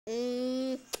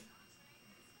Mm,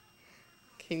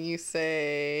 Can you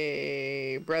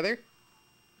say brother?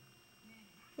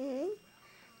 mm,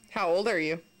 How old are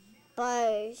you?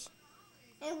 Buzz.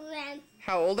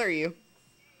 How old are you?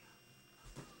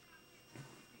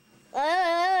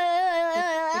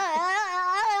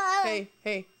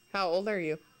 Hey, how old are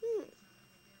you?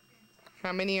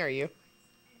 How many are you?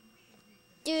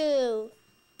 Two.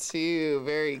 2,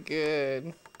 very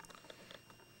good.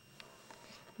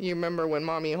 You remember when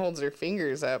mommy holds her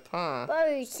fingers up, huh?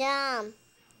 Buzz.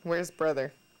 Where's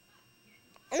brother?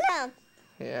 No.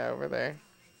 Yeah, over there.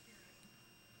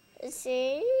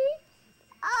 See?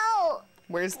 Oh!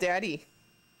 Where's daddy?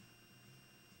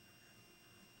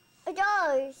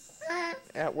 Doors.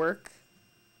 At work?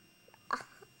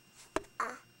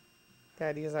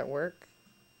 Daddy is at work.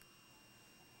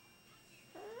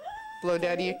 Blow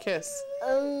daddy a kiss.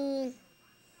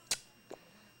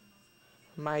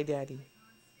 My daddy.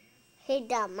 He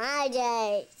got my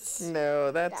days.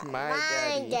 No, that's my My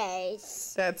daddy.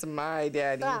 days. That's my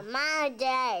daddy. Got my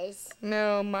days.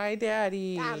 No, my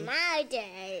daddy. Got my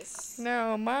days.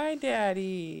 No, my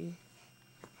daddy.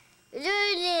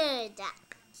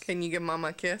 Can you give mama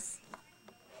a kiss?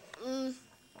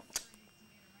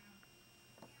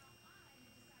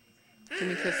 Give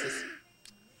me kisses.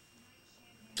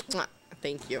 Mwah.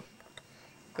 Thank you.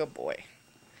 Good boy.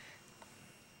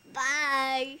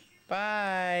 Bye.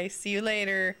 Bye. See you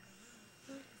later.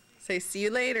 Say see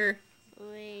you later.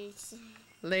 Wait.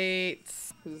 Late.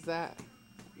 Who's that?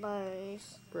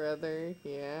 Buzz. Brother.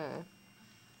 Yeah.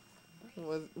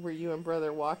 Were you and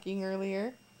brother walking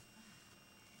earlier?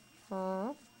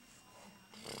 Huh?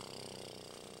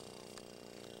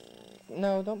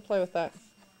 No, don't play with that.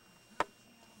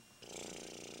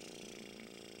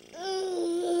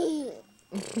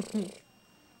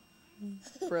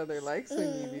 Brother likes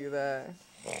when you do that.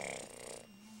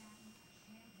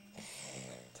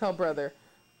 Tell brother,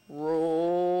 roll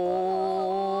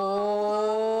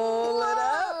it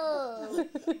up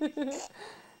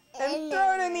and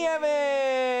throw it in the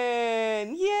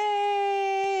oven. Yay!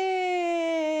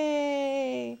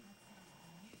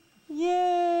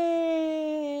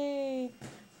 Yay!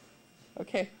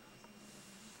 Okay.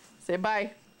 Say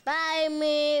bye. Bye,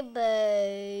 me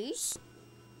Buzz.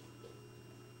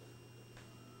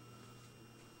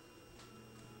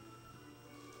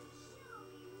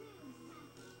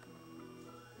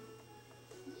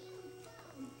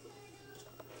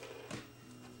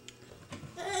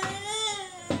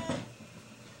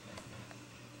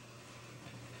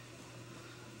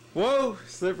 Whoa,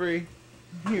 slippery.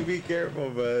 You be careful,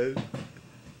 bud.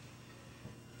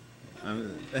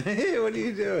 Hey, what are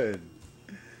you doing?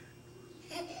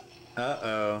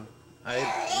 Uh-oh.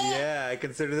 I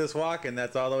consider this walking.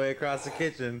 That's all the way across the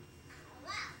kitchen.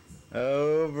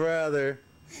 Oh, brother.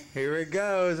 Here it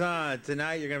goes, huh?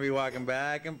 Tonight you're going to be walking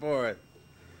back and forth.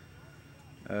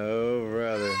 Oh,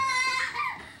 brother.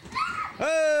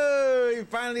 Oh, you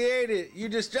finally ate it. You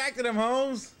distracted him,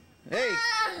 Holmes. Hey.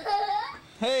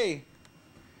 Hey.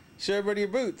 Show everybody your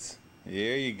boots.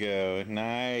 There you go.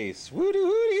 Nice. Woody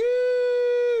woody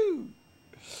hoo.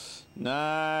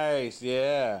 Nice.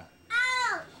 Yeah.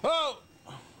 Oh.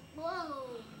 Whoa.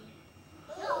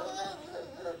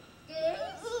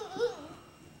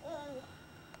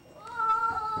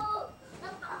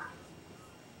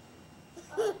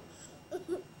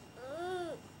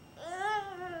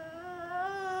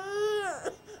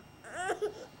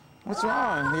 What's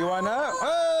wrong? You want up?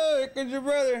 Oh, here comes your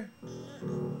brother.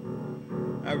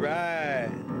 All right.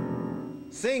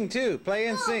 Sing too. Play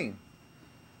and sing.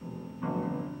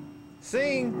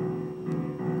 Sing.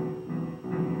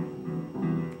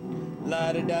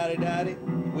 La-di-da-di-da-di.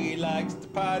 We likes to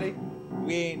party.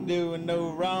 We ain't doing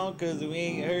no wrong cause we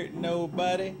ain't hurting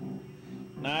nobody.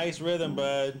 Nice rhythm,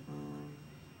 bud.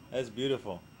 That's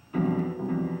beautiful.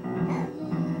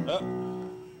 Oh.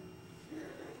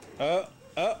 Oh.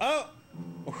 Oh, oh!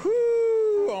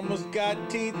 Whoo! Almost got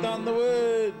teeth on the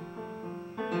wood.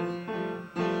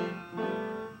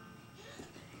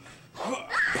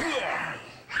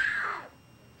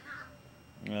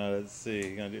 Now let's see.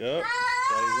 He's gonna do. Oh,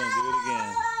 Daddy's gonna do it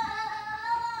again.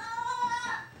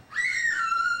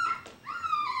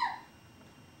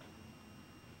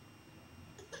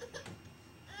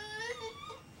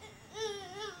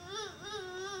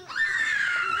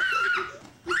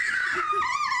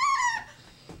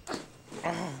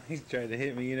 Oh, he's trying to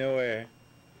hit me, you know where.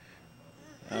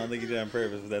 I don't think he did it on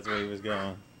purpose, but that's where he was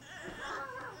going.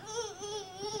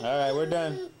 Alright, we're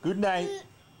done. Good night.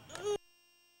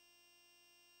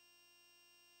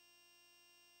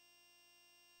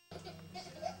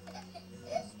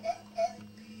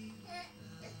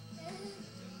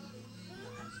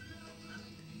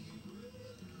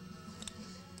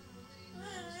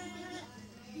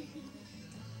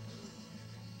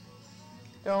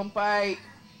 Don't bite.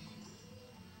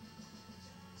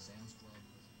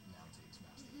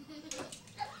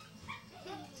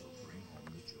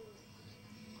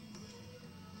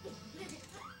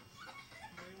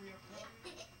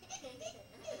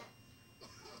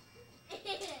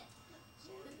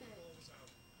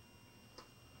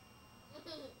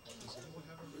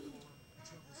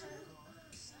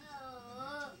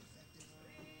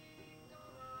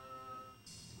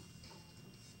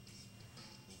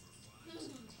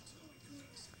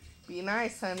 Be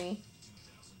nice, honey.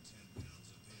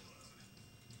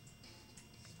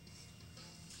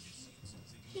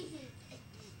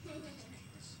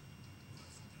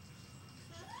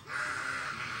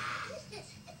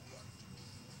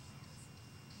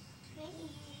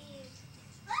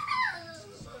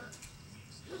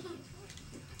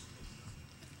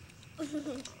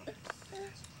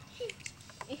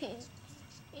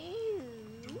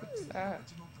 What's that?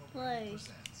 Place.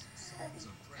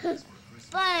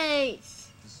 Place.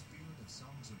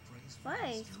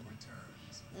 Place.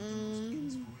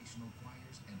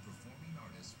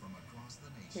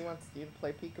 He wants you to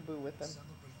play peekaboo with him.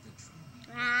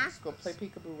 Ah. Let's go play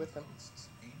peekaboo with him.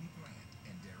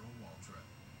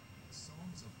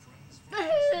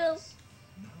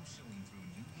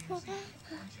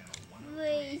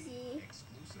 Crazy.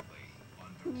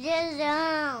 Just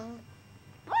down.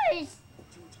 Please.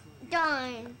 Done.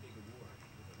 I'm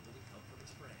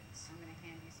going to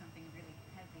hand you something really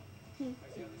heavy.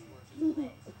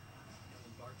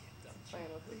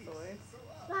 Playing with the toys.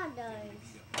 Not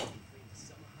those.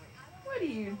 What are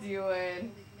you doing?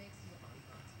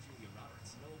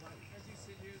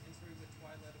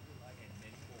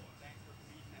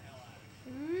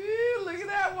 Ooh, look at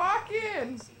that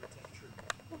walk-in.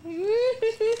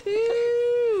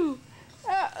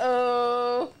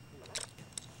 Uh-oh.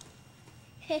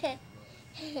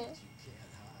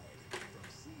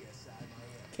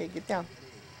 Okay, get down.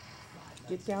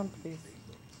 Get down, please.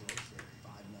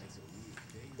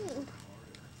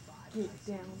 Get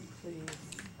down, please.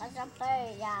 That's a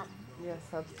bird, yeah. Yes,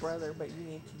 that's brother, but you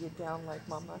need to get down like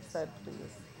Mama said,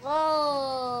 please.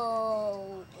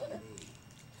 Whoa.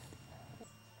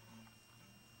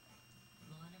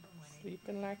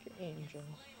 Sleeping like an angel.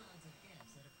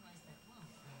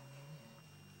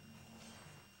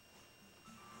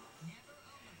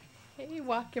 Hey,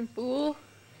 walking fool.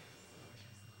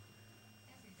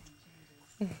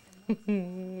 What do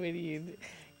you do?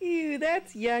 Ew,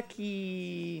 that's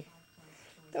yucky.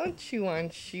 Don't chew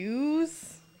on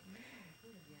shoes.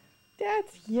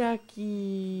 That's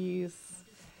yuckies.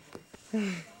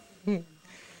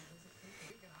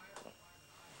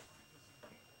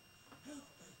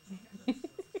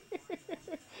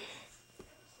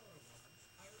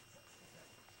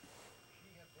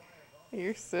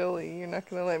 You're silly. You're not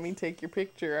going to let me take your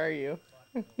picture, are you?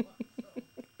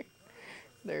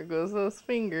 There goes those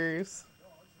fingers.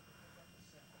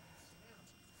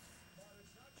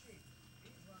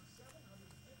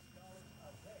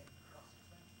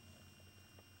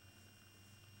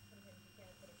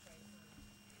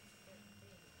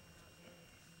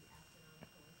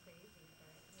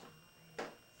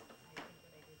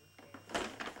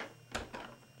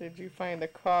 Did you find a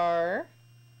car?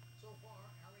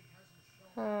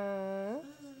 Huh?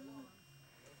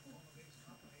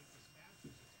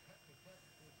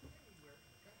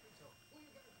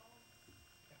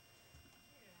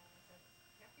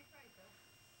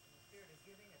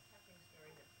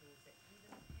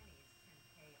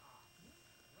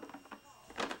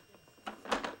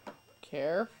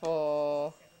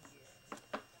 Careful.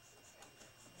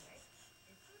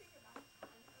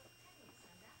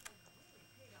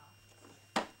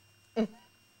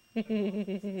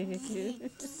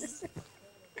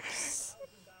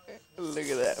 Look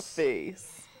at that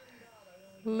face.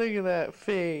 Look at that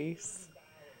face.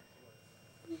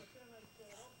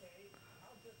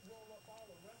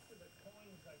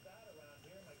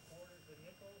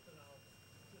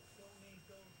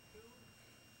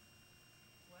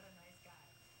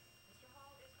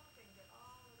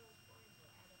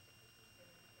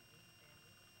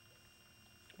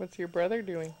 What's your brother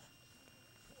doing?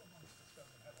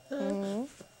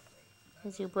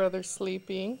 Is your brother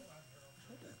sleeping?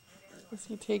 Is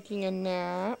he taking a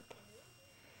nap?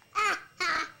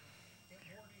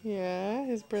 Yeah,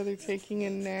 his brother taking a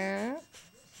nap.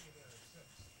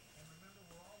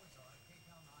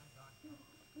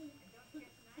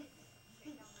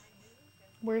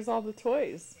 Where's all the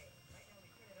toys?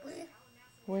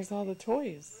 Where's all the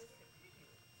toys?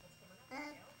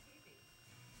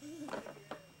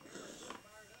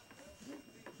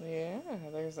 Yeah,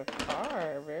 there's a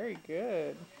car. Very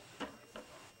good.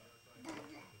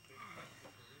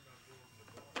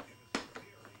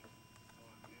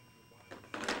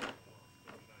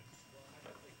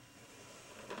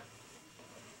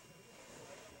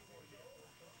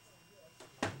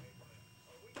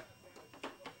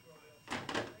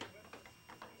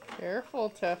 Careful,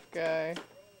 tough guy.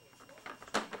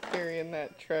 Carrying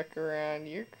that truck around.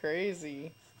 You're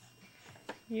crazy.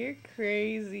 You're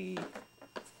crazy.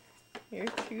 You're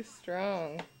too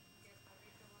strong.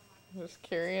 Just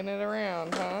carrying it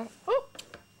around, huh? Oh!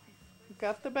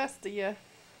 Got the best of you.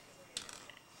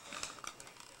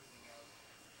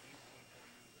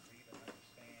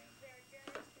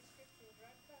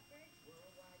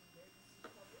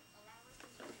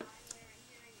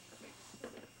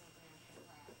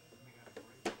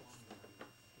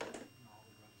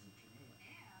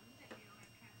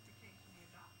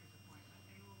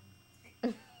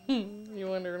 You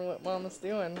wondering what Mama's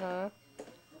doing, huh?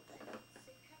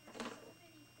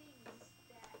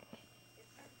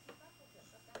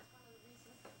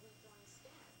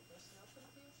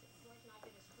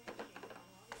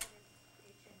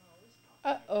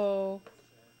 Uh-oh.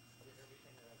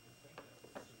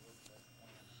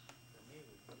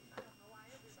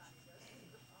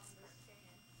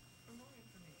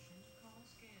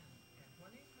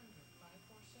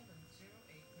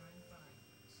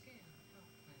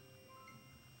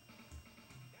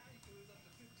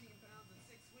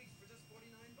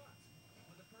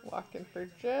 Walking for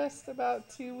just about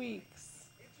 2 weeks.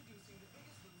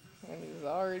 And he's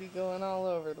already going all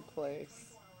over the place.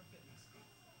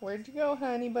 Where'd you go,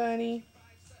 honey bunny?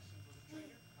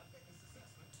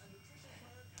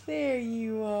 There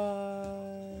you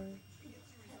are.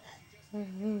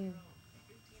 Can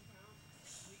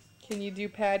you do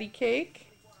patty cake?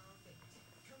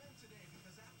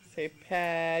 Say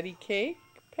patty cake,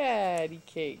 patty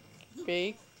cake.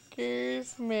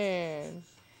 Baker's man.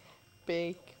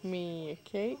 Bake me a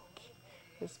cake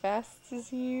as fast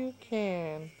as you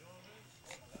can.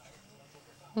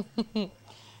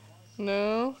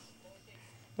 No?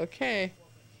 Okay.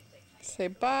 Say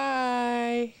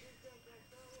bye.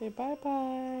 Say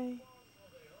bye-bye.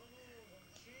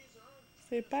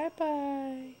 Say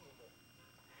bye-bye.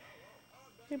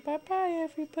 Say bye-bye,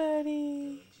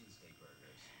 everybody.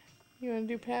 You want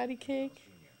to do patty cake?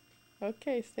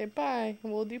 Okay, say bye,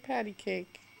 and we'll do patty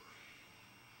cake.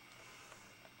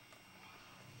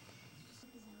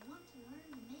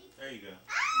 There you go.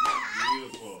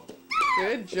 Beautiful.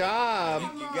 Good job. I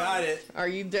think you got it. Are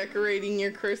you decorating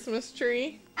your Christmas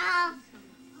tree? I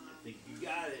think you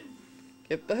got it.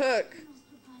 Get the hook.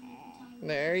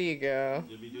 There you go.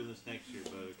 You'll be doing this next year,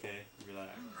 bud, okay?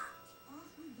 Relax.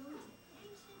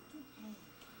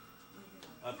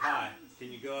 Up high.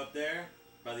 Can you go up there?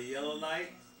 By the yellow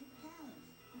light?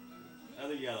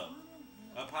 Other yellow.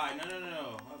 Up high. No, no, no,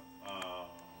 no. Up. Oh,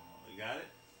 you got it?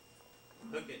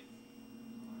 Hook it.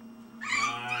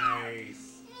 Nice.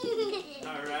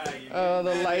 Alright. Oh,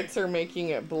 the lights are making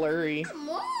it blurry.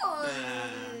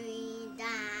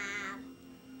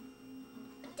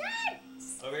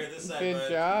 Over here, this side, Good bud.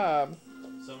 job.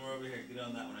 Somewhere over here. Get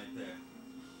on that one right there.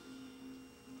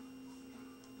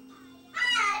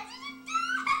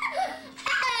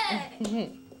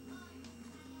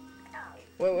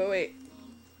 Wait.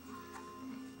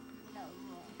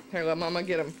 Here, let Mama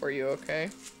get them for you, okay?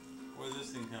 Where did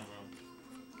this thing come from?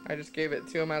 I just gave it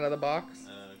to him out of the box.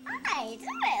 Okay.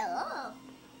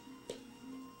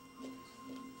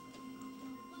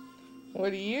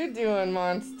 What are you doing,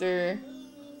 monster?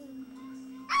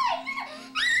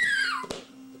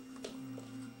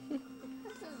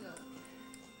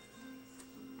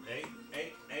 Hey.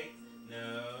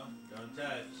 No, don't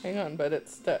touch. Hang on, but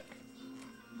it's stuck.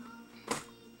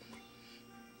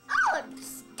 Oh,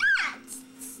 stop!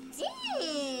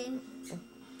 Steve!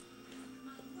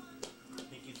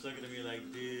 He keeps looking at me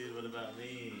like, dude, what about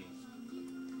me?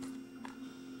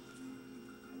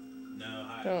 No,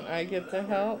 Don't I get to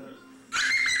help?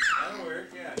 That'll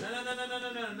work, yeah.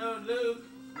 No, Luke.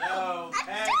 No.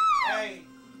 Hey.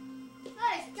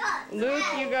 Luke,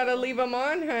 you gotta leave them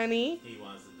on, honey. He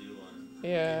wants to do one.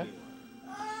 Yeah. Give me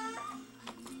one.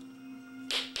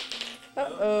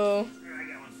 Uh-oh. Here, I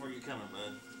got one for you coming,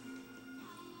 bud.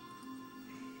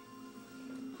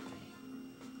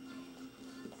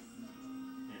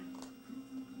 Here.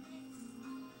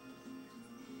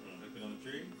 Hook it on the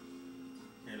tree.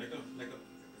 Here, let go. Go.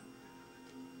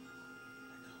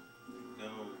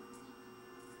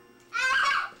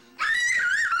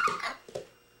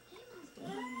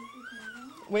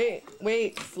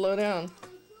 Wait, slow down.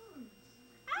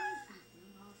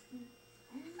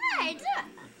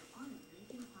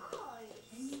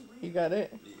 You got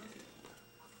it?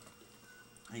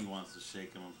 He wants to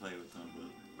shake them and play with them,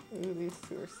 but Ooh, these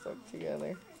two are stuck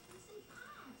together.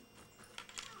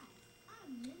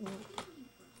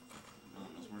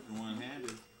 almost working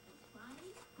one-handed.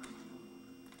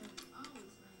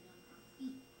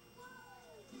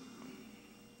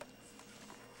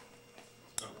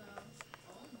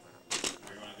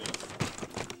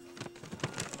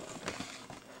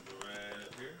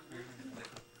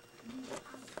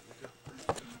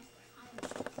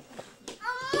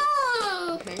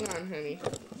 honey.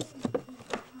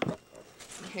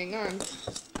 Hang on.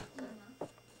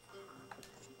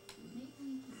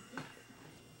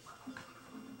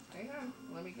 Hang on.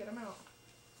 Let me get them out.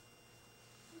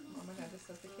 Mama had to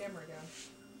set the camera down.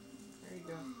 There you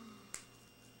go.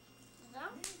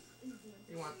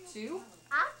 You want 2?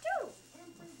 I'll do.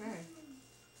 Okay.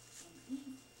 Be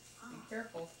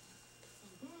careful.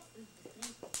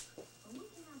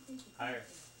 Higher.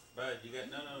 Bud, you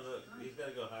got, no, look. He's got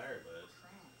to go higher, bud.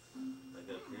 Like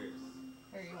up here.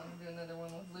 Here, you want to do another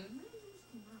one with Luke?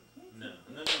 No,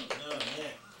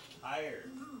 Nick. Higher.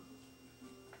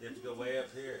 You have to go way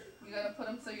up here. You gotta put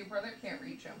them so your brother can't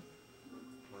reach them.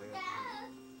 Way up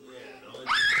here. Yeah, don't let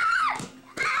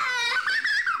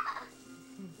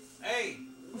Hey!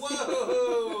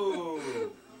 Whoa!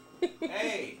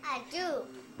 Hey! I do.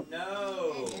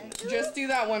 No! Just do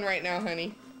that one right now,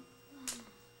 honey.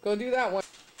 Go do that one.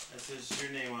 That says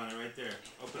your name on it right there.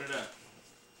 Open it up.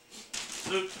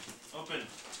 Luke, open.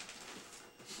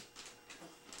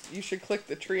 You should click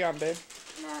the tree on, babe.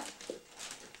 No.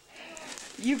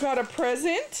 You got a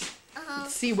present?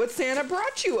 See what Santa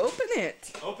brought you. Open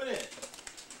it. Open it.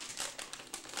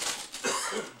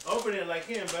 Open it like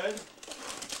him, bud.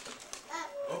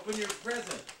 Open your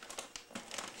present.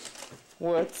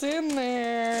 What's in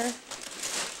there?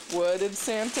 What did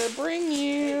Santa bring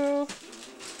you?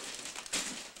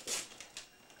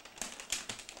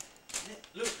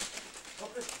 Luke,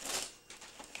 open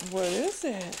it. What is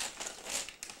it?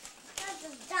 That's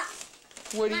a duck.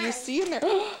 What do you see in there?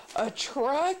 A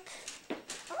truck? Oh,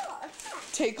 a duck.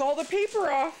 Take all the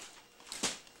paper off.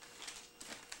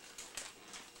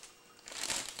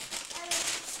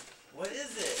 What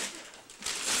is it?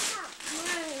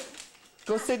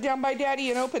 Go sit down by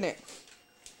Daddy and open it.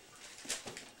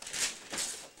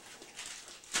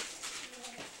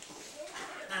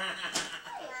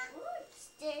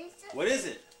 What is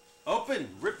it? Open.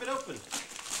 Rip it open.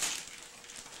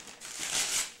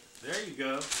 There you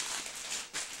go.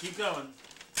 Keep going.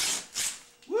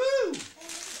 Woo!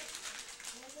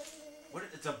 What?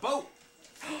 It's a boat.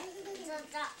 It's a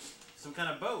duck. Some kind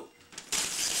of boat.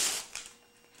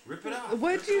 Rip it off.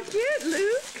 What'd you get,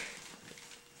 Luke?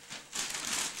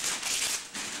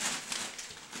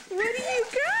 What do you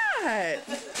got?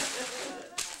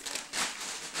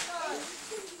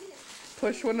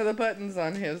 Push one of the buttons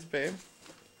on his, babe.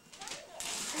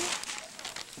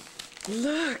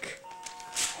 Look.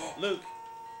 Luke.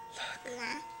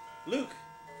 Luke.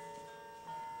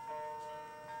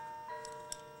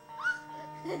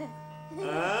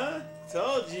 Huh?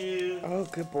 Told you. Oh,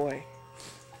 good boy.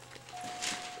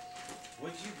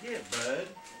 What'd you get, bud?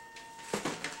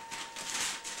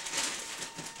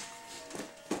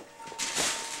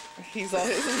 He's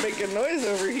always making noise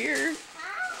over here.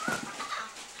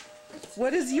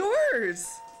 What is yours?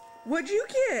 What'd you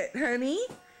get, honey?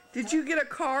 Did you get a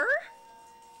car?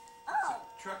 Oh.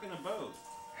 Truck and a boat.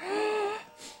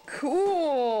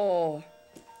 Cool.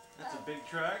 That's a big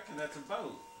truck and that's a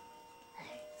boat.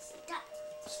 Stuck.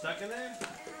 Stuck in there?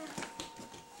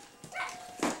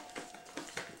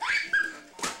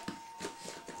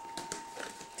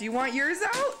 Do you want yours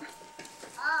out?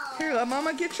 Oh. Here, let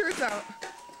Mama get yours out.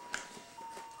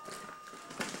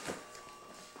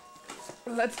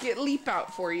 Let's get Leap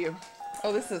out for you.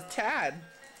 Oh, this is Tad.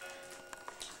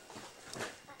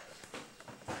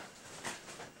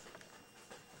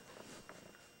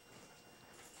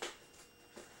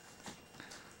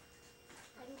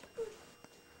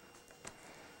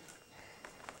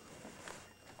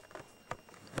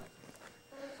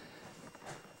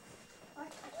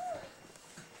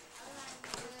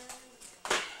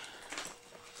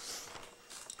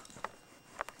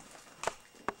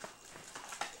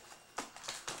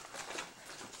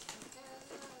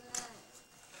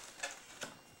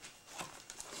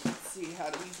 See, how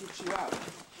do we get you out?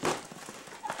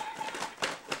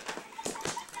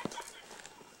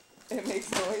 It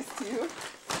makes noise too.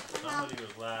 Somebody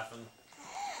was laughing.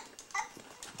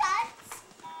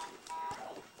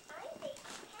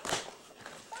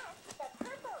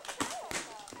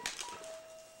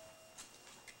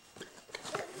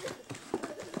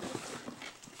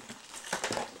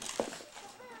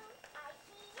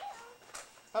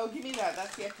 Oh, give me that.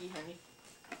 That's yucky, honey.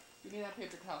 Give me that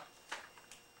paper towel.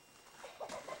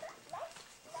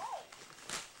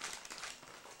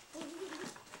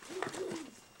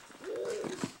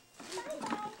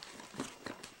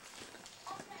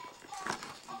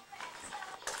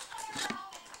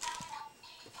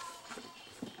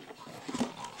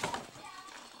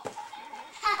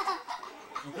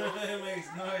 It makes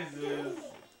noises.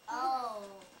 Oh.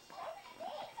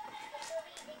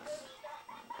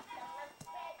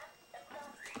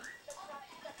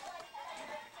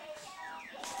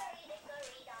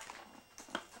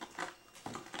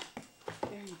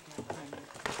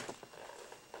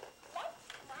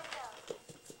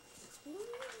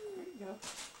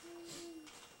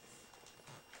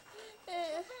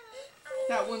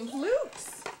 That one's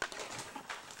Luke's.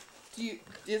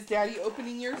 Is Daddy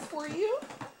opening yours for you?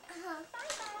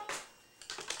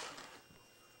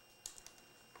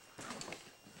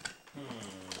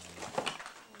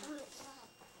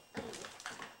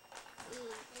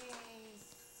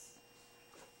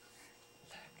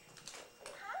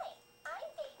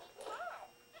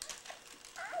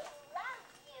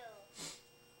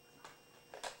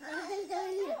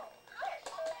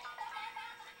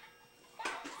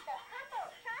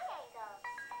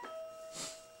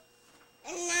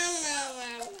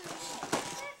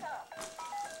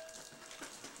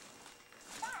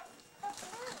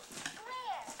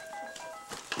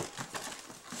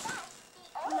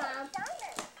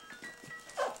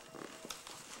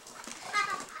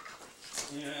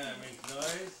 Yeah, it makes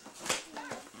noise.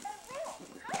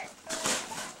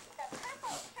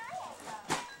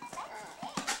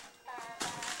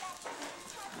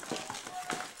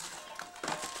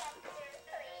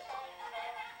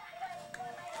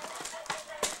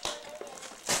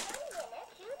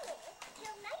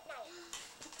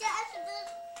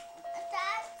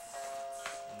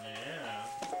 Yeah.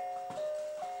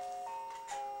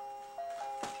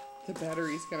 The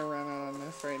battery's gonna run out on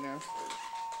this right now.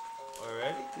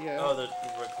 Already? Yeah. Oh, the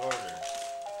recorder.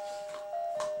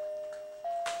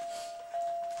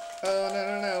 Oh,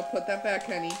 no. Put that back,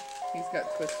 honey. He's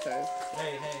got twist ties.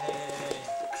 Hey.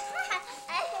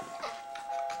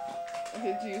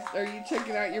 Are you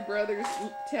checking out your brother's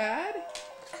Tad?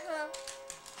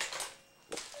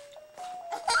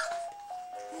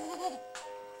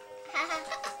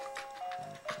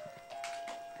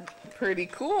 Pretty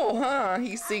cool, huh?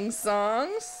 He sings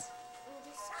songs.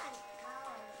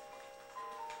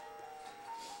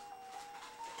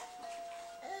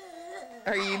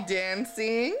 Are you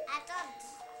dancing?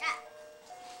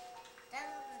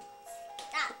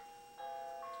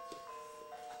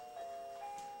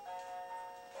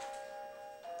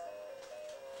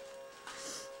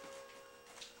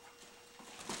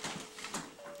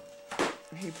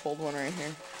 He pulled one right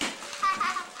here.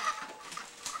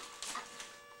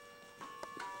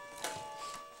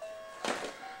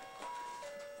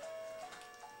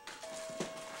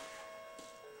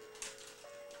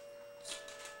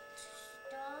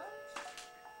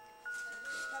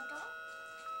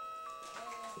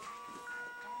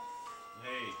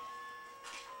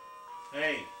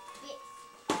 Hey.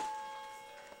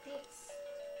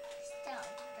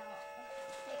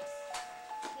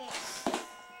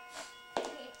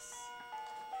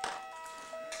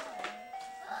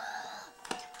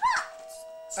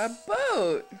 A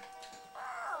boat.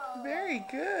 Very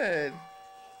good.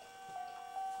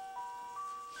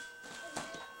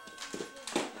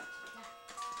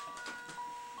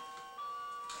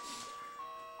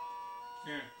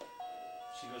 Here.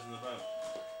 She goes in the boat.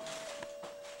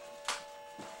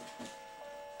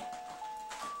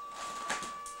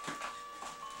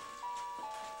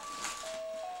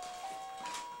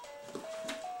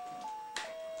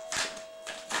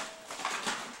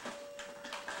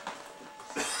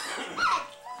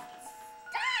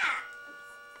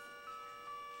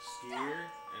 Skier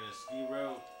and a ski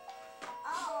rope.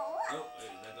 Oh,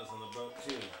 wait, that goes on the boat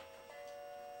too.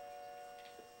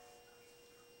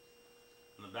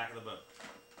 On the back of the boat.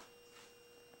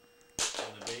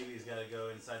 And the baby's got to go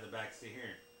inside the back seat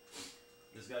here.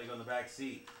 This got to go in the back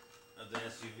seat of the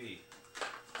SUV.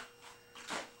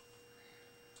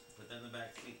 Put that in the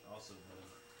back seat also.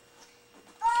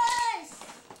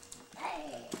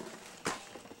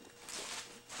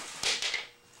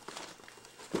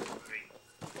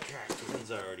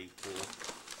 Tractor's already full.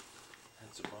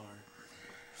 That's a bummer.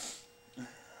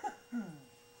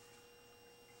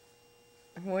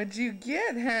 What'd you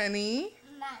get, honey?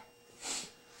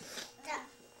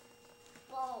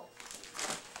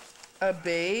 A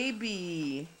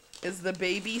baby. Is the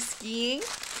baby skiing?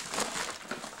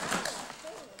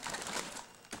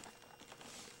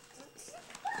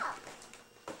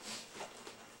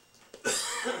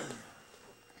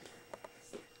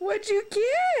 What'd you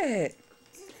get?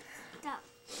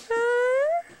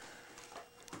 Huh?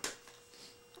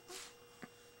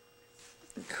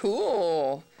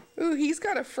 Cool. Ooh, he's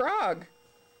got a frog.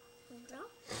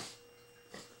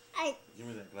 Give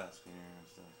me that glass cleaner and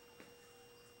stuff.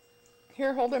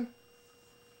 Here, hold him.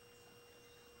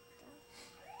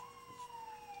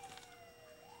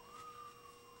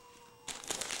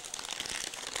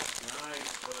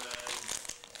 Nice, bud.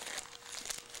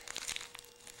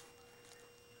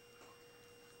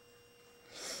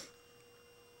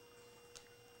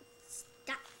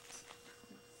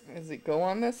 Does it go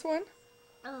on this one?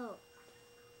 Oh.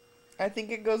 I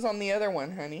think it goes on the other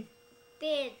one, honey.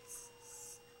 Birds.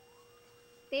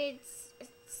 Birds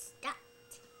stuck.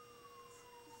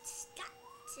 Stuck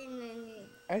in the...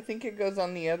 I think it goes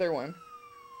on the other one.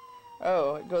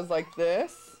 Oh, it goes like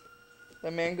this.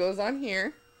 The man goes on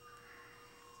here.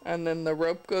 And then the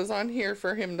rope goes on here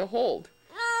for him to hold.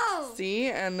 No! See?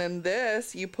 And then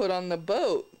this you put on the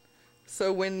boat.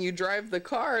 So when you drive the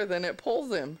car, then it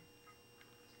pulls him.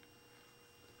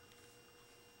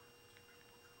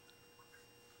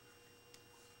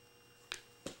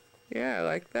 Yeah,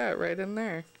 like that, right in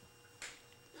there.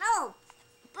 No!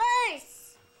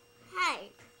 Birds! Hey!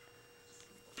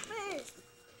 Birds!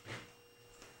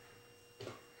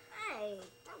 Hey!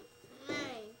 Don't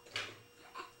mind.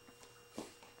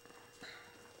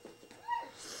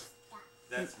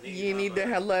 That's neat. You need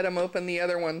to let him open the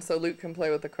other one so Luke can play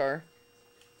with the car.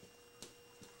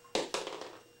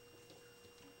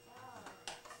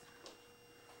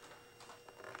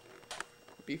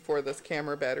 Before this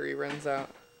camera battery runs out.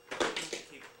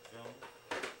 Keep going.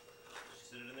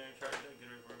 Sit it in there and charge it. Get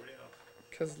it for everybody else.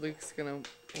 Because Luke's going to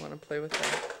want to play with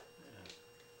that. Yeah.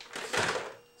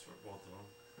 It's for both of them.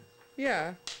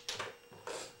 Yeah.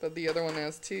 But the other one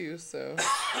has two, so.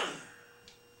 Oh,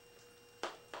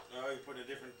 you putting a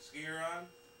different skier on?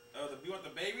 Oh, you want the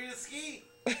baby to ski?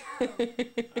 I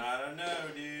don't know,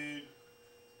 dude.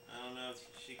 I don't know if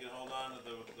she can hold on to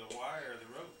the wire or the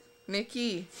rope.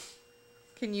 Nikki,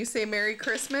 can you say Merry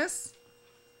Christmas?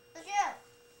 Yeah.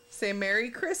 Say Merry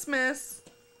Christmas.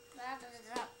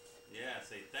 Yeah,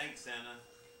 say thanks, Santa.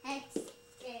 Thanks,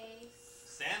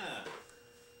 Santa.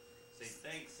 Say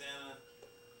thanks, Santa.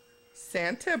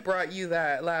 Santa brought you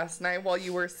that last night while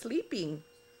you were sleeping.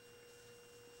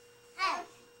 Hey!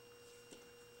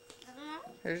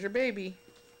 Here's your baby.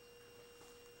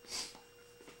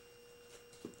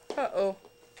 Uh-oh.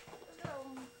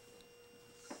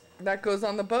 That goes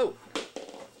on the boat.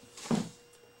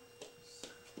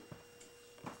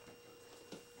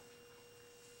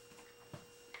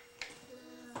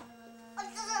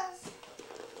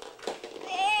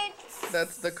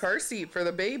 That's the car seat for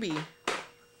the baby.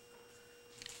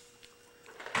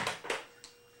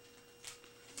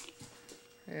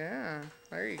 Yeah,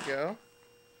 there you go.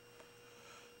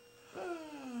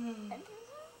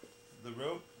 The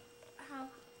rope? How?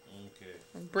 Okay.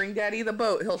 Bring Daddy the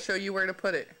boat. He'll show you where to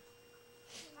put it.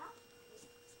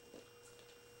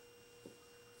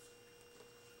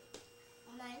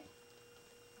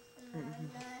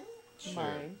 Sure.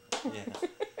 Mine. Yeah.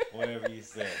 Whatever you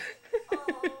say.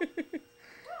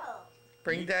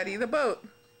 Bring Daddy the boat.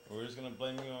 We're just gonna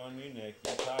blame you on you, Nick.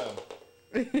 You Kyle.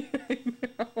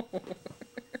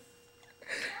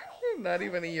 Not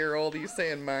even a year old. You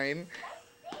saying mine?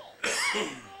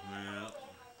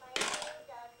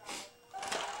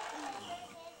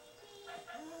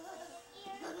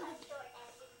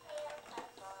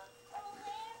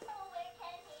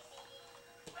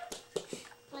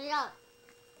 Yeah.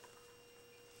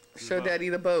 Show Daddy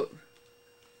the boat.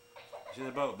 See the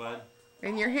boat, bud.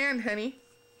 In your hand, honey.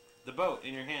 The boat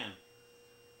in your hand.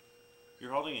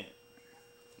 You're holding it.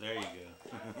 There you go.